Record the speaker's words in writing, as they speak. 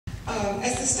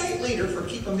As the state leader for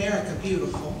Keep America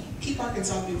Beautiful, Keep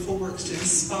Arkansas Beautiful works to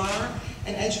inspire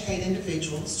and educate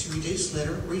individuals to reduce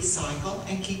litter, recycle,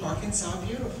 and keep Arkansas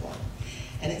beautiful.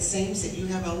 And it seems that you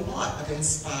have a lot of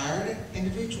inspired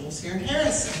individuals here in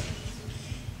Harrison.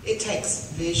 It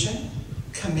takes vision,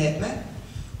 commitment,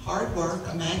 hard work,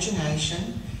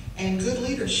 imagination, and good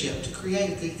leadership to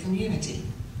create a good community.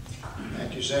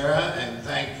 Thank you, Sarah, and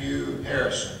thank you,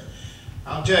 Harrison.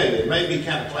 I'll tell you, it may be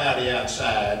kind of cloudy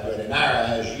outside, but in our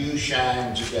eyes, you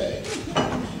shine today.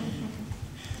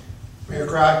 Mayor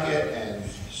Crockett and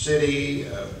city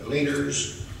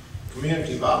leaders,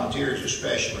 community volunteers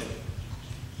especially,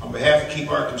 on behalf of Keep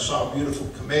Arkansas Beautiful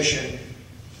Commission,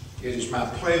 it is my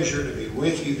pleasure to be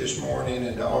with you this morning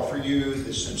and to offer you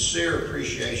the sincere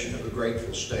appreciation of a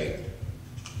grateful state.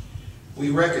 We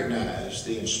recognize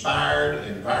the inspired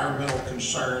environmental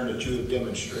concern that you have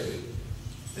demonstrated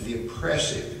and the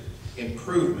impressive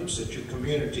improvements that your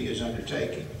community is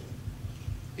undertaking.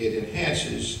 It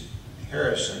enhances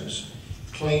Harrison's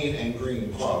clean and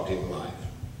green quality of life.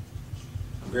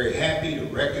 I'm very happy to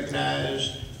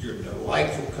recognize your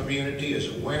delightful community as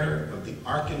a winner of the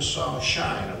Arkansas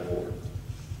Shine Award.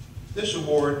 This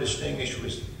award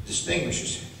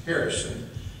distinguishes Harrison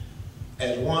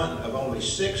as one of only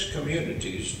 6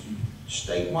 communities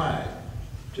statewide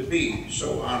to be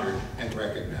so honored and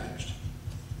recognized.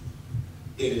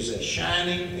 It is a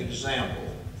shining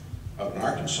example of an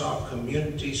Arkansas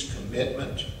community's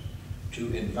commitment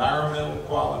to environmental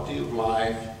quality of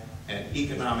life and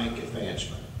economic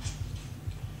advancement.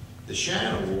 The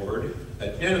Shine Award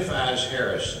identifies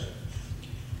Harrison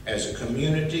as a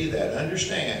community that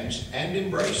understands and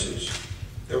embraces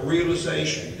the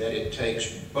realization that it takes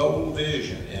bold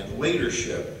vision and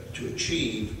leadership to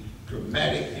achieve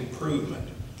dramatic improvement.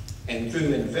 And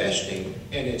through investing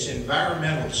in its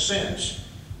environmental sense,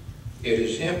 it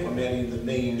is implementing the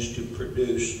means to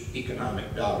produce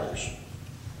economic dollars,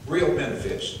 real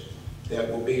benefits that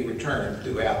will be returned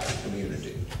throughout the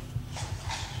community.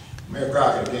 Mayor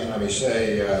Crockett, again, let me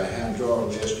say how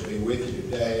enjoyable it is to be with you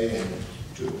today and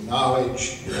to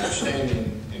acknowledge your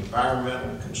outstanding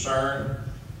environmental concern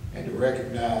and to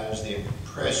recognize the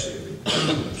impressive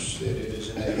improvements that it is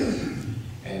enabling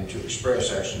and to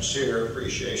express our sincere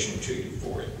appreciation to you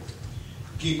for it.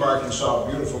 Keep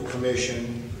Arkansas Beautiful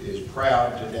Commission is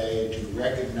proud today to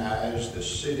recognize the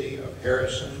city of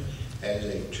Harrison as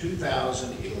a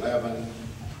 2011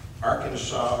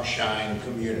 Arkansas Shine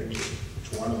Community.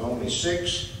 It's one of only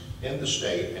 6 in the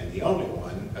state and the only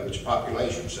one of its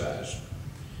population size.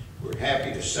 We're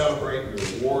happy to celebrate your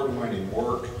award-winning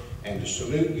work and to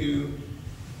salute you.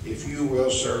 If you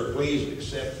will, sir, please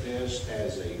accept this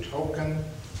as a token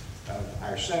of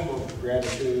our symbol of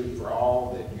gratitude for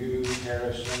all that you,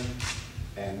 Harrison,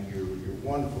 and your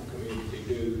wonderful community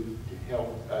do to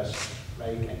help us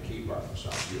make and keep Arkansas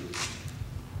beautiful.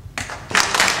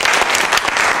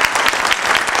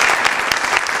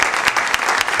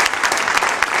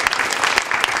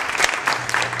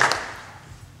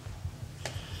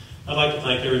 I'd like to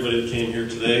thank everybody that came here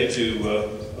today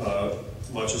to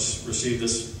watch us receive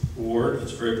this award.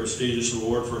 It's a very prestigious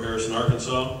award for Harrison,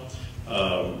 Arkansas.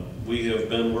 We have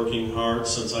been working hard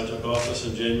since I took office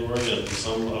in January, and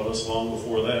some of us long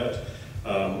before that,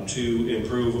 to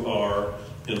improve our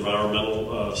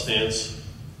environmental stance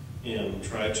and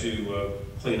try to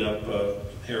clean up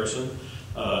Harrison.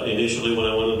 Initially, when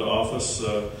I went into office,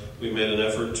 we made an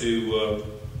effort to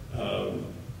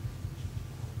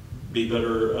be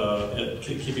better at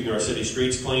keeping our city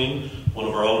streets clean. One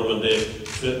of our aldermen, Dave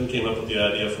Fitton, came up with the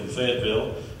idea from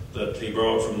Fayetteville that he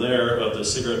borrowed from there of the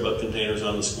cigarette butt containers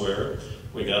on the square.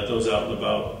 We got those out and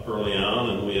about early on,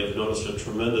 and we have noticed a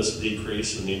tremendous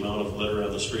decrease in the amount of litter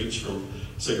on the streets from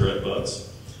cigarette butts.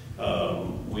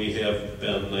 We have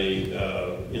been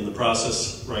in the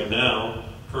process right now,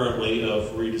 currently,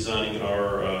 of redesigning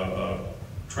our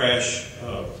trash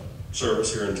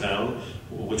service here in town,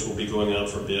 which will be going out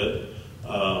for bid.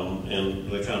 And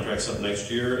the contract's up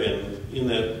next year, and in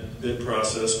that bid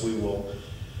process we will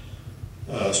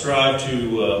strive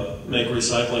to make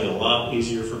recycling a lot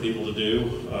easier for people to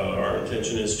do. Our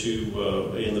intention is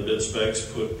to, in the bid specs,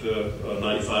 put a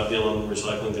 95-gallon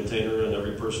recycling container in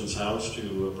every person's house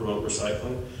to promote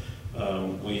recycling.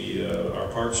 Our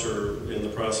parks are in the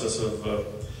process of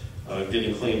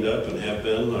getting cleaned up and have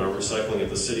been. Our recycling at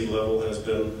the city level has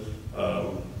been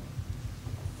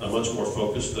much more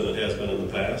focused than it has been in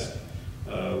the past.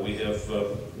 We have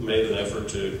made an effort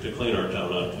to clean our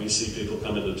town up. We see people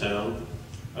come into town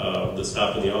that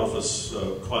stop in the office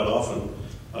quite often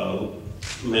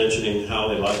mentioning how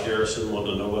they like Harrison, want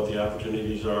to know what the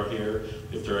opportunities are here,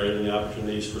 if there are any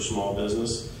opportunities for small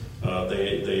business.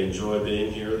 They enjoy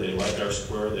being here. They like our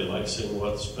square. They like seeing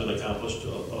what's been accomplished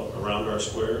around our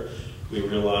square. We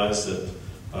realize that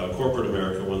corporate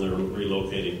America, when they're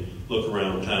relocating, look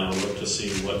around town, look to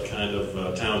see what kind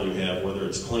of town you have, whether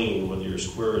it's clean, whether your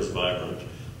square is vibrant,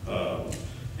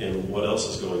 and what else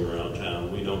is going around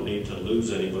town. We don't need to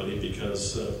lose anybody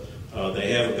because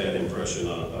they have a bad impression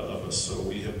of us, so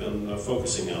we have been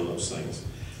focusing on those things.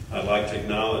 I'd like to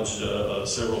acknowledge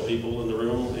several people in the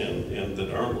room and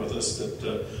that aren't with us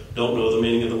that don't know the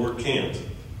meaning of the word can't.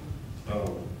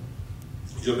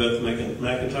 Jo Beth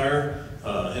McIntyre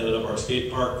headed up our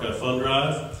skate park fund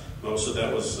drive. Most of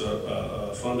that was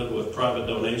funded with private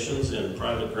donations and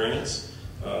private grants.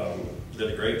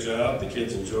 Did a great job. The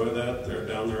kids enjoy that. They're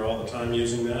down there all the time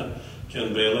using that.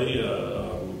 Ken Bailey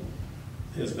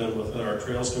has been with our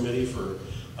Trails Committee for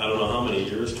I don't know how many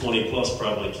years, 20 plus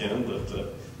probably, Ken, but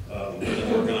we've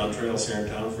been working on trails here in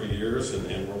town for years,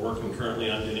 and we're working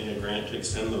currently on getting a grant to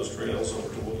extend those trails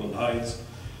over to Woodland Heights.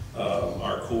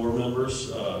 Our Corps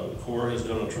members, Corps has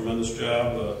done a tremendous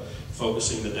job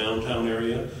focusing the downtown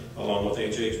area, along with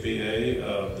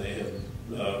HHBA. They have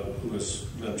who has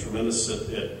been tremendous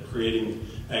at creating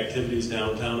activities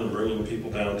downtown and bringing people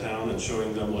downtown and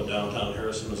showing them what downtown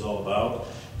Harrison is all about.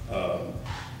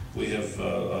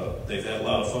 They've had a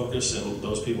lot of focus, and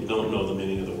those people don't know the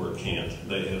meaning of the word can't.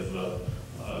 They have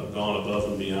gone above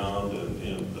and beyond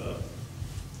and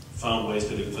found ways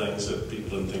to do things that people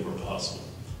didn't think were possible.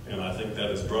 And I think that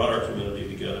has brought our community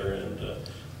together, and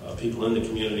people in the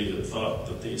community that thought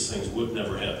that these things would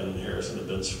never happen in Harrison have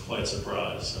been quite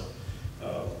surprised. So,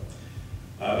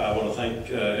 I want to thank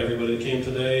everybody that came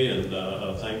today, and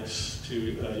thanks to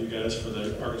you guys for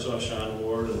the Arkansas Shine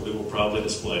Award, and we will probably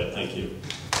display it. Thank you.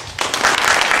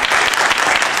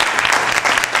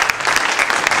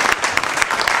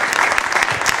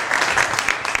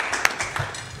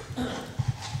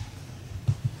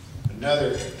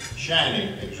 Another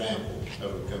shining example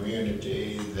of a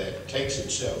community that takes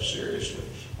itself seriously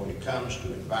when it comes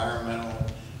to environmental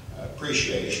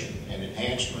appreciation and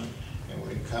enhancement, and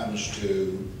when it comes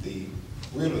to the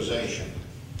realization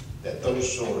that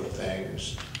those sort of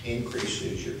things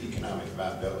increases your economic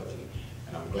viability.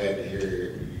 And I'm glad to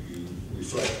hear you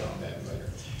reflect on that later.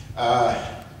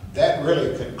 That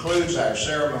really concludes our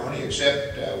ceremony,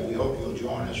 except we hope you'll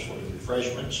join us for the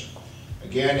refreshments.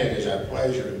 Again, it is our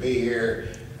pleasure to be here.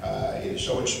 It is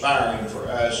so inspiring for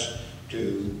us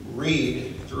to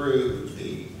read through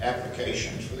the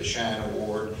applications for the Shine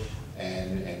Award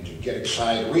and to get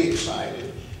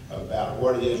re-excited about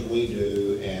what it is we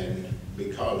do, and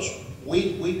because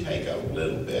we take a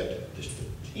little bit, just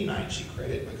a teensy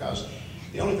credit, because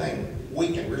the only thing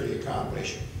we can really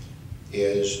accomplish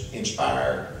is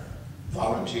inspire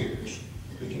volunteers.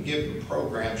 We can give them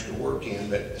programs to work in,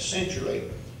 but essentially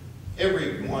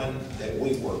everyone that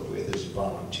we work with is a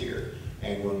volunteer.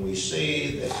 And when we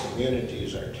see that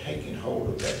communities are taking hold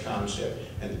of that concept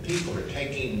and the people are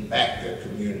taking back their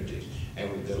communities,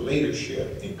 and the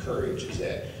leadership encourages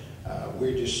that,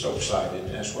 we're just so excited,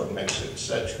 and that's what makes it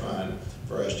such fun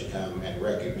for us to come and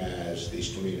recognize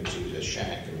these communities as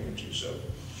Shine communities. So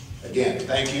again,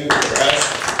 thank you for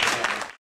us.